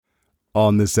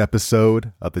on this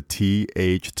episode of the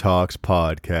TH Talks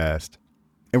podcast.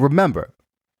 And remember,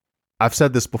 I've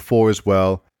said this before as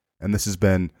well, and this has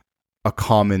been a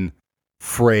common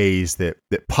phrase that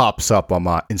pops up on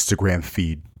my Instagram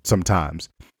feed sometimes,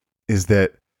 is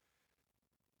that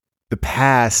the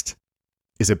past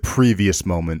is a previous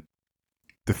moment.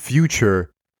 The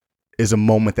future is a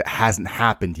moment that hasn't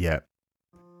happened yet.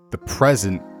 The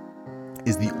present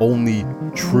is the only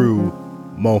true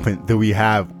moment that we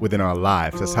have within our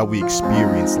lives. That's how we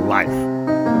experience life,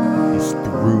 is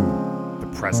through the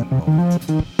present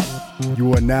moment.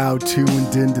 You are now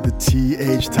tuned into the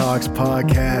TH Talks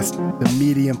podcast, the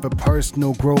medium for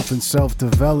personal growth and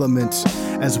self-development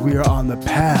as we are on the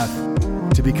path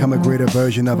to become a greater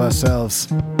version of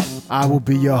ourselves. I will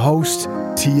be your host,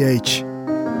 TH.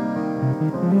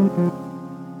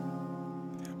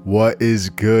 What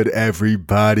is good,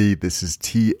 everybody? This is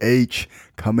TH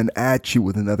coming at you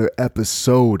with another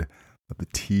episode of the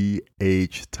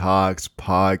TH Talks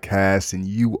podcast. And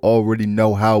you already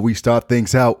know how we start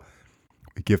things out.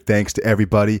 We give thanks to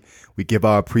everybody. We give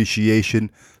our appreciation.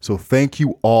 So thank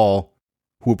you all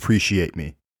who appreciate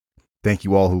me. Thank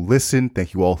you all who listen.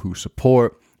 Thank you all who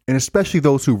support. And especially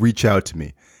those who reach out to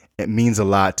me. It means a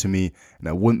lot to me. And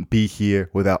I wouldn't be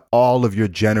here without all of your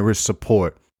generous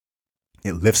support.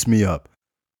 It lifts me up.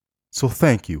 So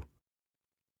thank you.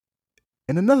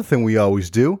 And another thing we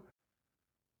always do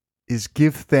is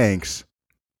give thanks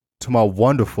to my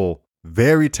wonderful,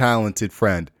 very talented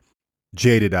friend,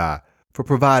 Jaded Eye, for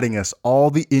providing us all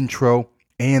the intro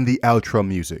and the outro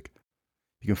music.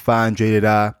 You can find Jaded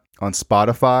Eye on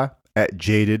Spotify at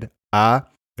Jaded Eye.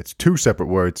 That's two separate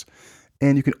words.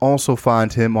 And you can also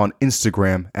find him on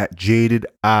Instagram at Jaded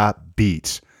Eye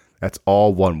Beats. That's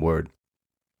all one word.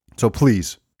 So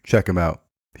please check him out.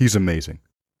 He's amazing.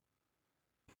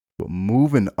 But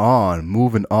moving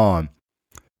on.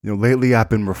 Lately I've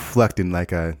been reflecting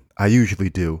like I usually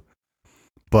do.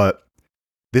 But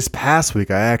this past week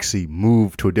I actually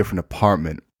moved to a different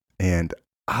apartment. And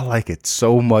I like it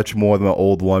so much more than my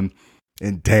old one.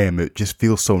 And damn, it just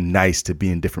feels so nice to be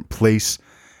in a different place,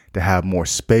 to have more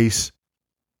space.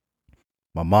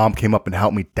 My mom came up and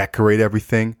helped me decorate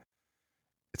everything.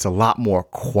 It's a lot more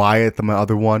quiet than my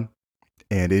other one.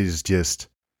 And it is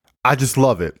I just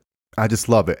love it.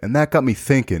 And that got me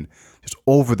thinking, just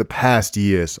over the past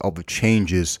years, all the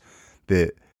changes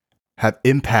that have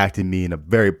impacted me in a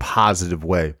very positive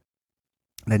way.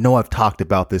 And I know I've talked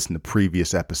about this in the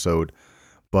previous episode,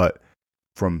 but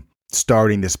from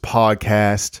starting this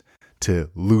podcast to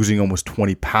losing almost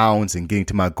 20 pounds and getting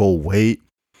to my goal weight,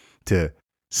 to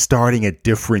starting a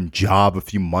different job a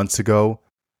few months ago,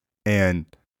 and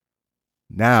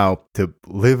now to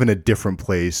live in a different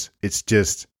place, it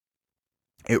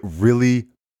really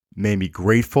made me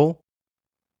grateful.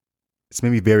 It's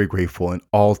made me very grateful. And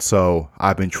also,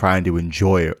 I've been trying to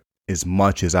enjoy it as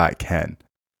much as I can.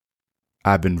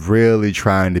 I've been really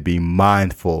trying to be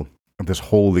mindful of this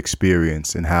whole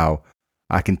experience and how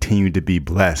I continue to be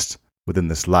blessed within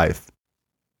this life.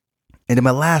 And in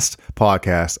my last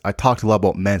podcast, I talked a lot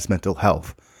about men's mental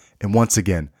health. And once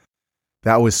again,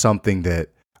 that was something that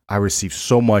I received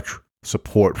so much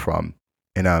support from,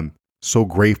 and I'm so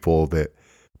grateful that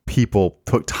people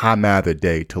took time out of their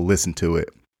day to listen to it,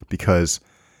 because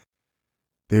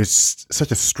there's such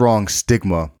a strong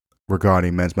stigma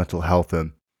regarding men's mental health,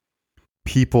 and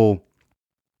people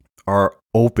are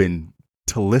open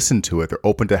to listen to it. They're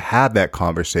open to have that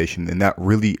conversation, and that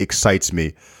really excites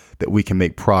me that we can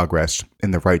make progress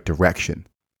in the right direction.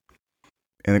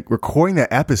 And recording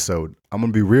that episode, I'm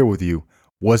going to be real with you,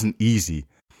 wasn't easy.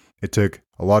 It took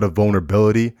a lot of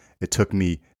vulnerability. It took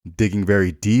me digging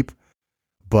very deep,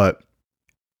 but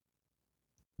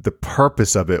the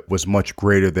purpose of it was much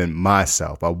greater than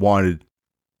myself. I wanted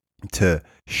to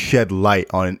shed light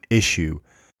on an issue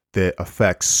that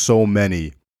affects so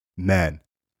many men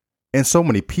and so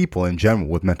many people in general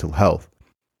with mental health.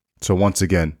 So once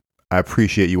again, I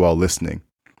appreciate you all listening.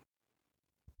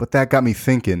 But that got me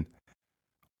thinking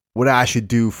what I should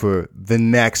do for the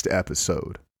next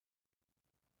episode.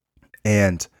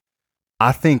 And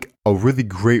I think a really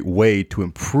great way to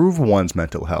improve one's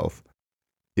mental health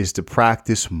is to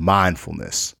practice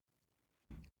mindfulness.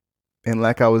 And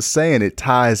like I was saying, it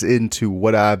ties into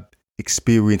what I've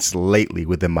experienced lately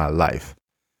within my life,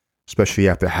 especially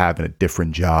after having a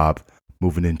different job,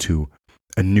 moving into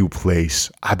a new place.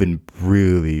 I've been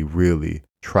really, really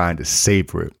trying to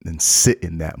savor it and sit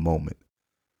in that moment,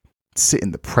 sit in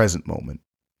the present moment.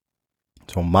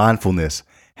 So mindfulness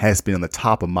has been on the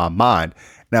top of my mind.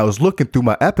 And I was looking through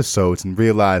my episodes and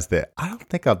realized that I don't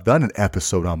think I've done an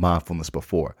episode on mindfulness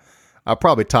before. I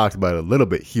probably talked about it a little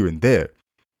bit here and there.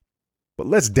 But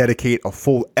let's dedicate a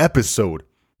full episode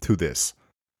to this.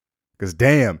 Because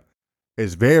damn,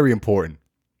 it's very important.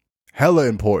 Hella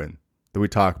important that we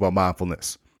talk about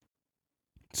mindfulness.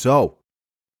 So,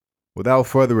 without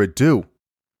further ado,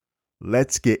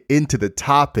 let's get into the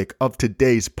topic of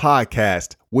today's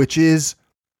podcast, which is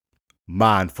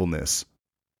mindfulness.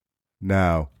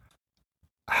 Now,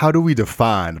 how do we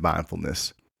define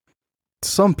mindfulness?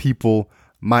 Some people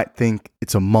might think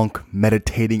it's a monk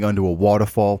meditating under a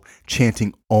waterfall,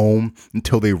 chanting Om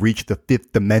until they reach the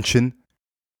fifth dimension.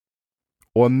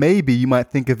 Or maybe you might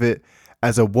think of it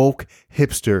as a woke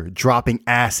hipster dropping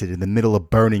acid in the middle of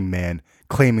Burning Man,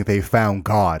 claiming they found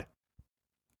God.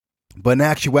 But in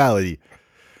actuality,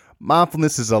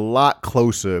 mindfulness is a lot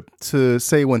closer to,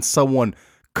 say, when someone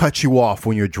cuts you off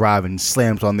when you're driving,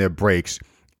 slams on their brakes,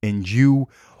 and you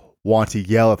want to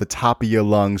yell at the top of your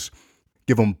lungs,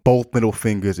 give them both middle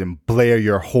fingers, and blare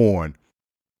your horn.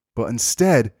 But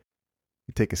instead,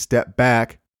 you take a step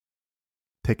back,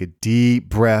 take a deep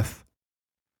breath,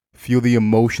 feel the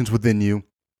emotions within you,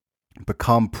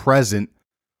 become present,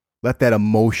 let that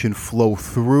emotion flow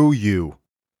through you,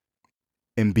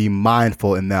 and be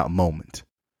mindful in that moment.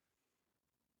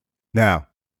 Now,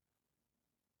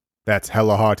 that's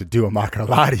hella hard to do, I'm not going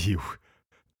to lie to you.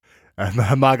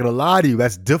 I'm not going to lie to you,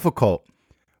 that's difficult.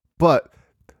 But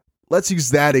let's use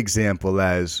that example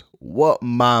as what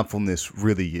mindfulness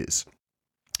really is.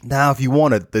 Now, if you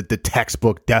want the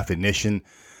textbook definition,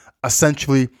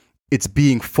 essentially, it's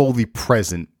being fully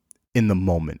present in the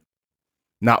moment.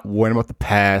 Not worrying about the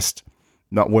past,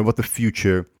 not worrying about the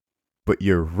future, but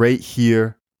you're right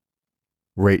here,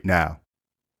 right now.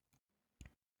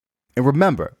 And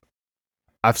remember,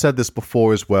 I've said this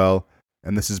before as well,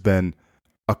 and this has been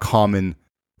a common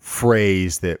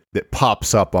phrase that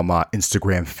pops up on my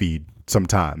Instagram feed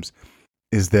sometimes,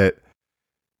 is that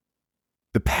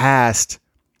the past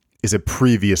is a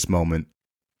previous moment.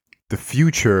 The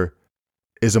future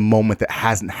is a moment that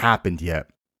hasn't happened yet.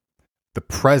 The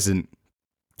present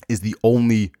is the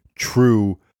only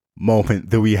true moment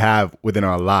that we have within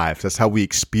our lives. That's how we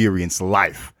experience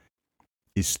life,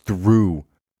 is through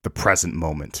the present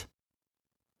moment.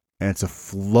 And it's a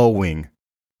flowing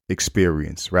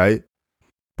experience, right?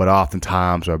 But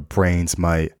oftentimes our brains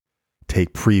might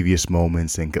take previous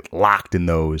moments and get locked in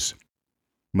those.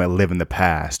 We might live in the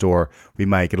past, or we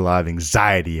might get a lot of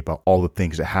anxiety about all the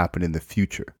things that happen in the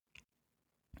future.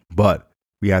 But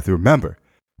we have to remember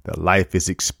that life is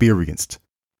experienced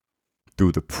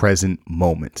through the present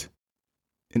moment.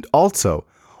 And also,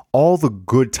 all the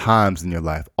good times in your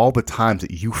life, all the times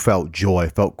that you felt joy,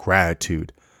 felt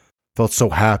gratitude, felt so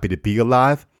happy to be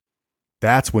alive,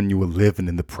 that's when you were living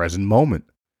in the present moment.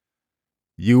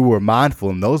 You were mindful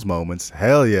in those moments.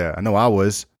 Hell yeah, I know I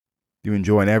was. You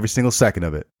enjoying every single second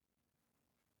of it.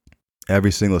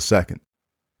 Every single second.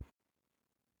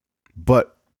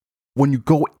 But when you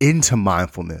go into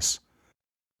mindfulness,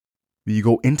 you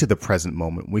go into the present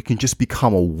moment, we can just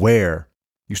become aware.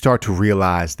 You start to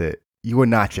realize that you are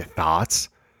not your thoughts.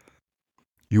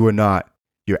 You are not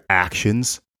your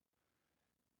actions.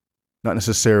 Not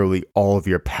necessarily all of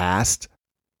your past.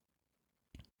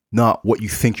 Not what you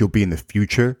think you'll be in the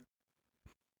future.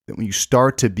 That when you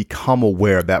start to become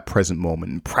aware of that present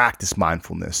moment and practice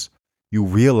mindfulness, you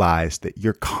realize that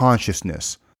your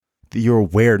consciousness, that your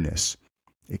awareness,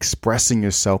 expressing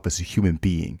yourself as a human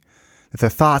being, that the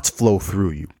thoughts flow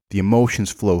through you, the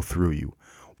emotions flow through you.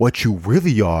 What you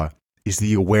really are is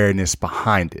the awareness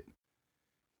behind it.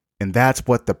 And that's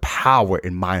what the power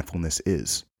in mindfulness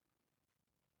is.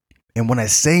 And when I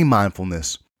say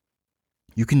mindfulness,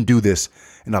 you can do this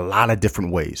in a lot of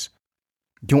different ways.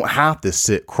 You don't have to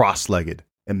sit cross-legged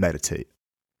and meditate.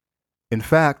 In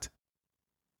fact,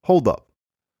 hold up.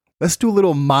 Let's do a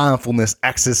little mindfulness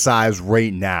exercise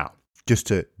right now, just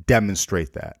to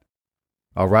demonstrate that.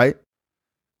 All right?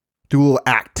 Do a little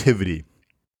activity,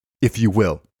 if you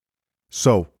will.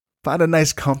 So, find a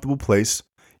nice, comfortable place.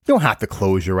 You don't have to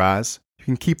close your eyes. You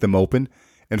can keep them open.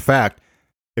 In fact,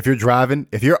 if you're driving,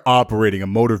 if you're operating a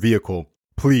motor vehicle,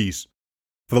 please,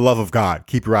 for the love of God,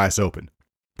 keep your eyes open.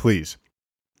 Please.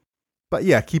 But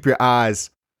yeah, keep your eyes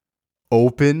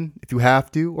open if you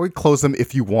have to, or you close them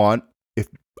if you want, if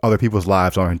other people's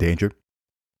lives are in danger.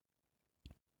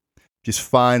 Just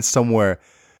find somewhere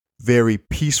very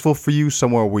peaceful for you,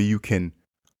 somewhere where you can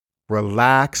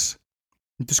relax,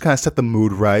 and just kind of set the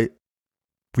mood right.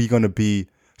 Where you're going to be,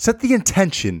 set the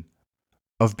intention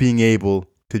of being able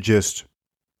to just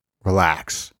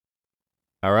relax.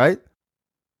 All right?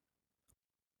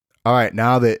 All right,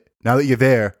 now that you're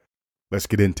there, let's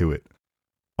get into it.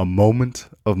 A moment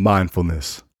of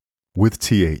mindfulness with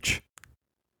TH.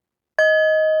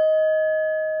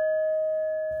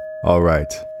 All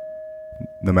right.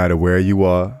 No matter where you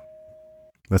are,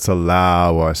 let's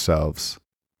allow ourselves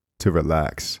to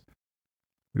relax.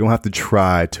 We don't have to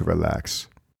try to relax.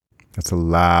 Let's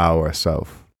allow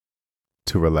ourselves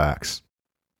to relax.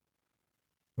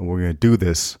 And we're going to do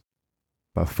this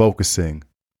by focusing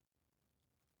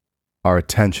our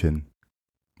attention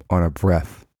on our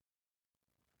breath.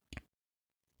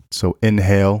 So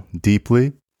inhale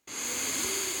deeply,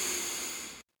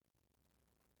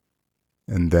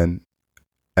 and then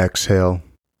exhale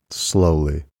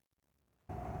slowly.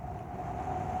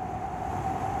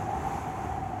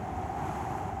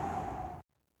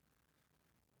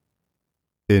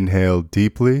 Inhale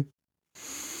deeply.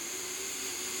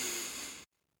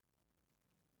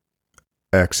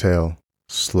 Exhale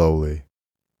slowly.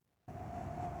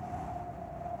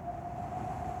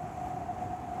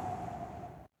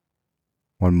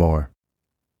 One more.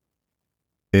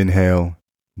 Inhale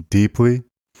deeply.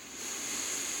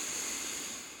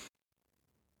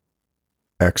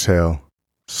 Exhale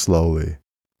slowly.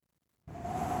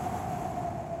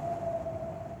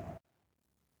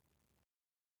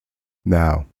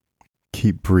 Now,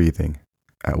 keep breathing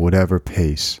at whatever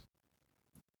pace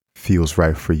feels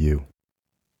right for you.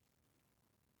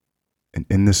 And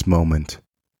in this moment,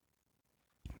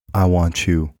 I want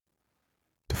you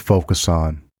to focus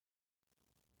on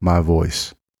my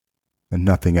voice and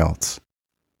nothing else.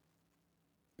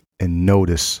 And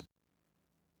notice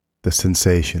the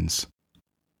sensations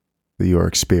that you are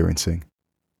experiencing.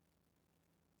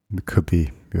 It could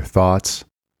be your thoughts.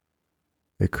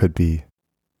 It could be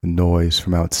the noise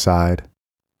from outside.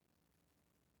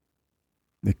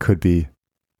 It could be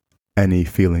any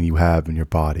feeling you have in your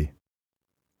body.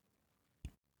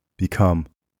 Become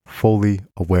fully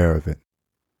aware of it.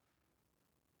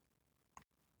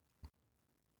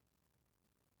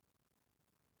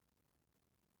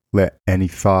 Let any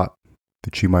thought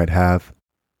that you might have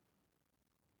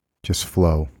just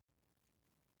flow.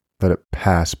 Let it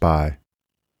pass by,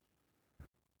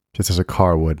 just as a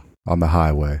car would on the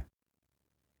highway.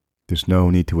 There's no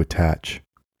need to attach,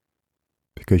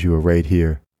 because you are right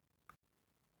here,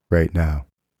 right now.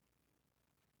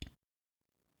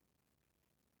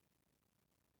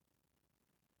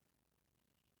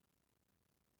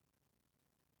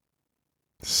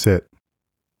 Sit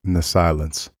in the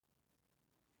silence.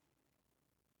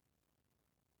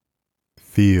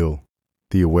 Feel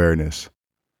the awareness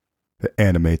that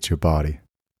animates your body.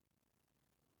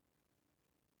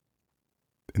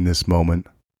 In this moment,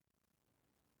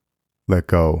 let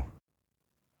go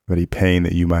of any pain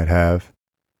that you might have,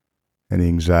 any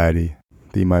anxiety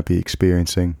that you might be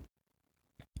experiencing,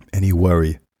 any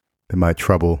worry that might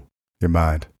trouble your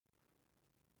mind.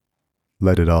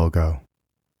 Let it all go.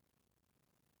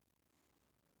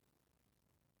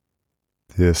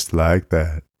 Just like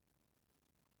that.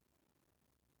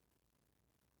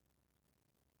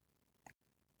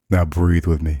 Now breathe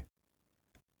with me.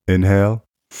 Inhale.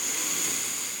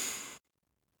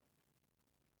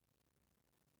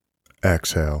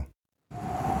 Exhale.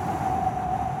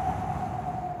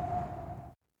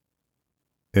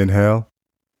 Inhale.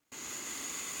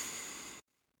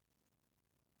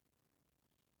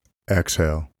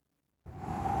 Exhale.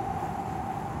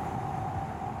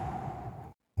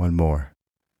 One more.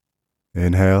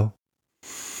 Inhale.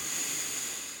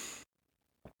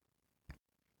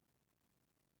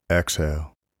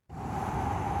 Exhale.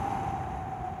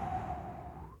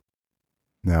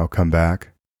 Now come back.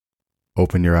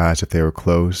 Open your eyes if they were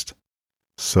closed.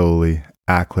 Slowly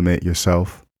acclimate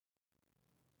yourself.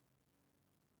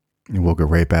 And we'll get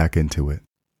right back into it.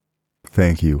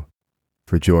 Thank you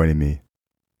for joining me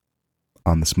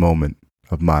on this moment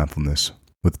of mindfulness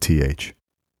with TH.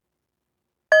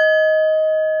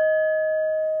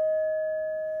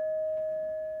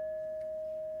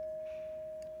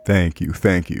 Thank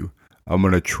you. I'm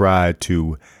going to try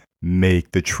to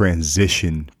make the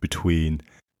transition between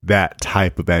that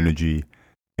type of energy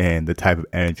and the type of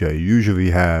energy I usually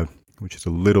have, which is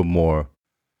a little more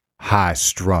high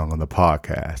strung on the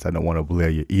podcast. I don't want to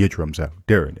blare your eardrums out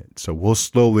during it. So we'll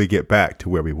slowly get back to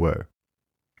where we were.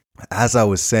 As I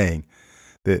was saying,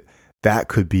 that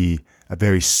could be a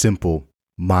very simple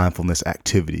mindfulness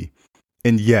activity.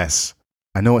 And yes,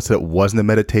 I know it said it wasn't a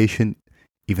meditation,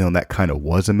 even though that kind of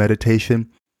was a meditation,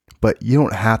 but you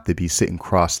don't have to be sitting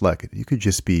cross-legged. You could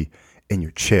just be in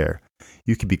your chair.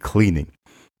 You could be cleaning.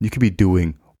 You could be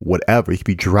doing whatever. You could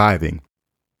be driving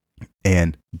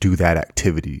and do that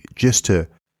activity just to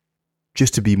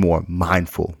be more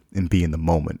mindful and be in the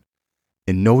moment.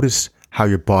 And notice how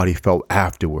your body felt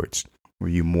afterwards. Were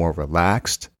you more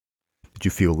relaxed? Did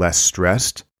you feel less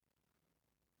stressed?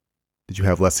 Did you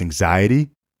have less anxiety?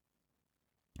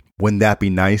 Wouldn't that be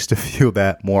nice to feel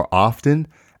that more often?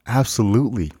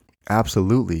 Absolutely.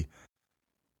 Absolutely.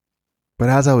 But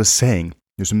as I was saying,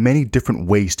 there's many different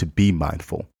ways to be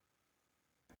mindful.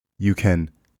 You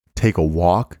can take a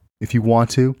walk if you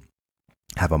want to,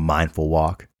 have a mindful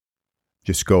walk.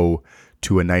 Just go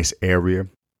to a nice area,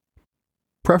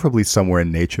 preferably somewhere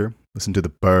in nature. Listen to the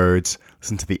birds,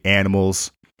 listen to the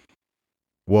animals.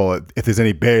 Well, if there's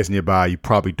any bears nearby, you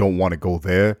probably don't want to go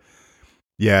there.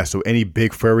 Yeah, so any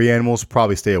big furry animals,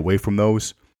 probably stay away from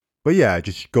those. But yeah,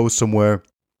 just go somewhere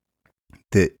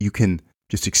that you can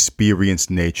just experience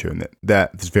nature, and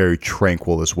that is very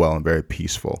tranquil as well and very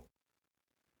peaceful.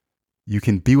 You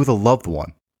can be with a loved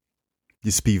one.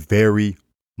 Just be very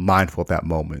mindful at that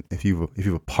moment. If you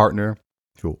have a partner,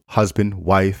 if you have a husband,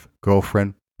 wife,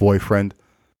 girlfriend, boyfriend,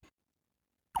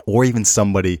 or even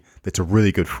somebody that's a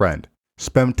really good friend,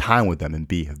 spend time with them and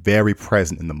be very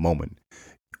present in the moment.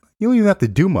 You don't even have to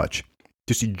do much.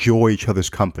 Just enjoy each other's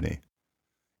company.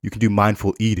 You can do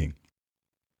mindful eating.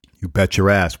 You bet your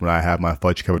ass when I have my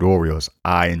fudge-covered Oreos,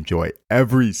 I enjoy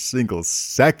every single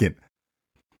second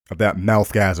of that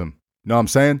mouthgasm. You know what I'm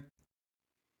saying?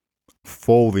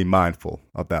 Fully mindful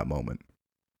of that moment.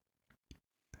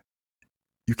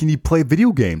 You can play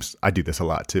video games. I do this a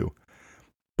lot too.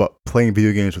 But playing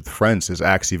video games with friends is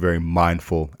actually a very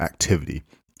mindful activity.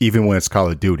 Even when it's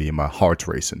Call of Duty and my heart's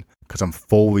racing. Because I'm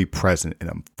fully present and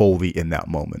I'm fully in that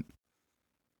moment.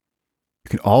 You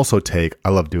can also take, I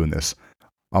love doing this,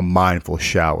 a mindful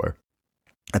shower.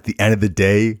 At the end of the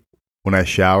day, when I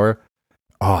shower,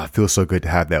 it feels so good to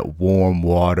have that warm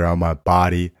water on my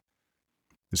body.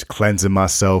 Just cleansing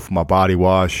myself, my body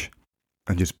wash,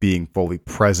 and just being fully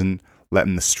present,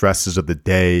 letting the stresses of the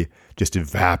day just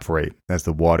evaporate as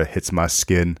the water hits my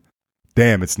skin.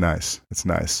 Damn, it's nice. It's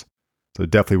nice. So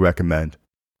definitely recommend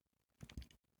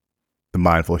the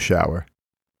mindful shower.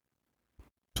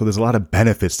 So there's a lot of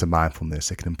benefits to mindfulness.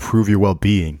 It can improve your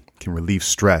well-being, it can relieve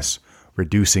stress,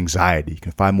 reduce anxiety, you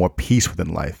can find more peace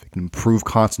within life, it can improve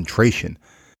concentration.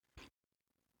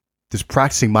 Just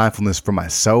practicing mindfulness for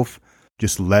myself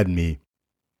just led me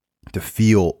to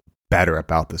feel better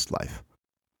about this life,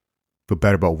 feel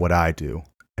better about what I do,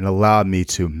 and allowed me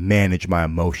to manage my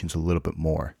emotions a little bit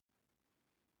more.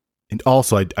 And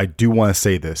also, I do want to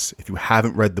say this. If you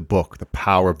haven't read the book, The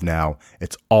Power of Now,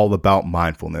 it's all about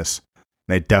mindfulness.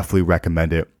 And I definitely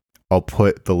recommend it. I'll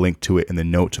put the link to it in the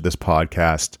notes of this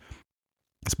podcast.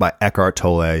 It's by Eckhart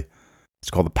Tolle. It's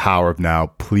called The Power of Now.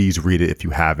 Please read it if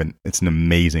you haven't. It's an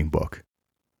amazing book.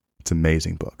 It's an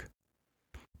amazing book.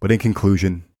 But in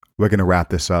conclusion, we're going to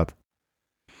wrap this up.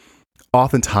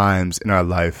 Oftentimes in our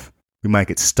life, we might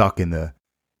get stuck in the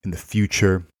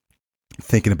future,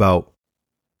 thinking about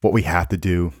what we have to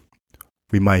do.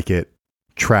 We might get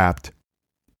trapped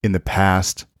in the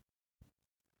past,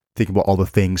 thinking about all the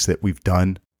things that we've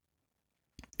done.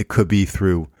 It could be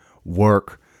through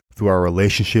work, through our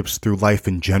relationships, through life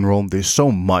in general. There's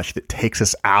so much that takes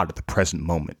us out of the present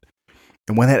moment.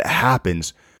 And when that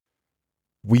happens,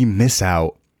 we miss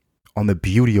out on the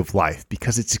beauty of life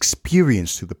because it's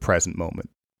experienced through the present moment.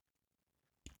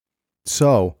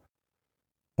 So,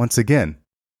 once again,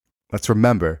 let's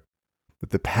remember that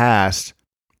the past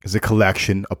is a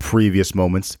collection of previous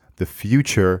moments. The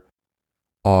future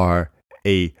are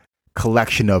a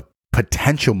collection of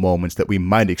potential moments that we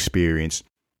might experience.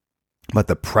 But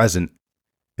the present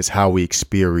is how we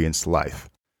experience life.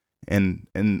 And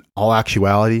in all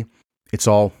actuality, it's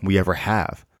all we ever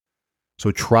have.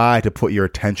 So try to put your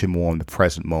attention more on the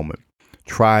present moment.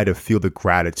 Try to feel the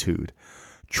gratitude.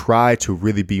 Try to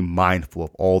really be mindful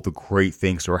of all the great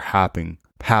things that are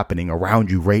happening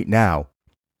around you right now.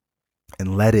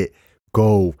 And let it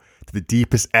go to the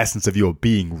deepest essence of your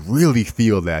being. Really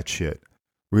feel that shit.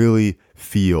 Really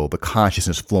feel the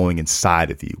consciousness flowing inside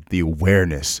of you, the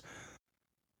awareness.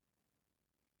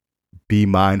 Be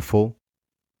mindful.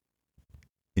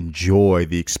 Enjoy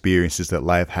the experiences that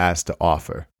life has to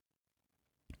offer.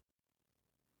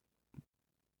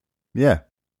 Yeah,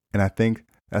 and I think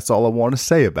that's all I want to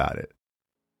say about it.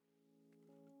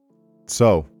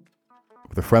 So,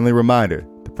 with a friendly reminder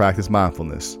to practice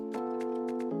mindfulness.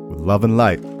 With love and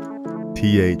light,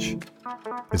 TH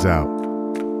is out.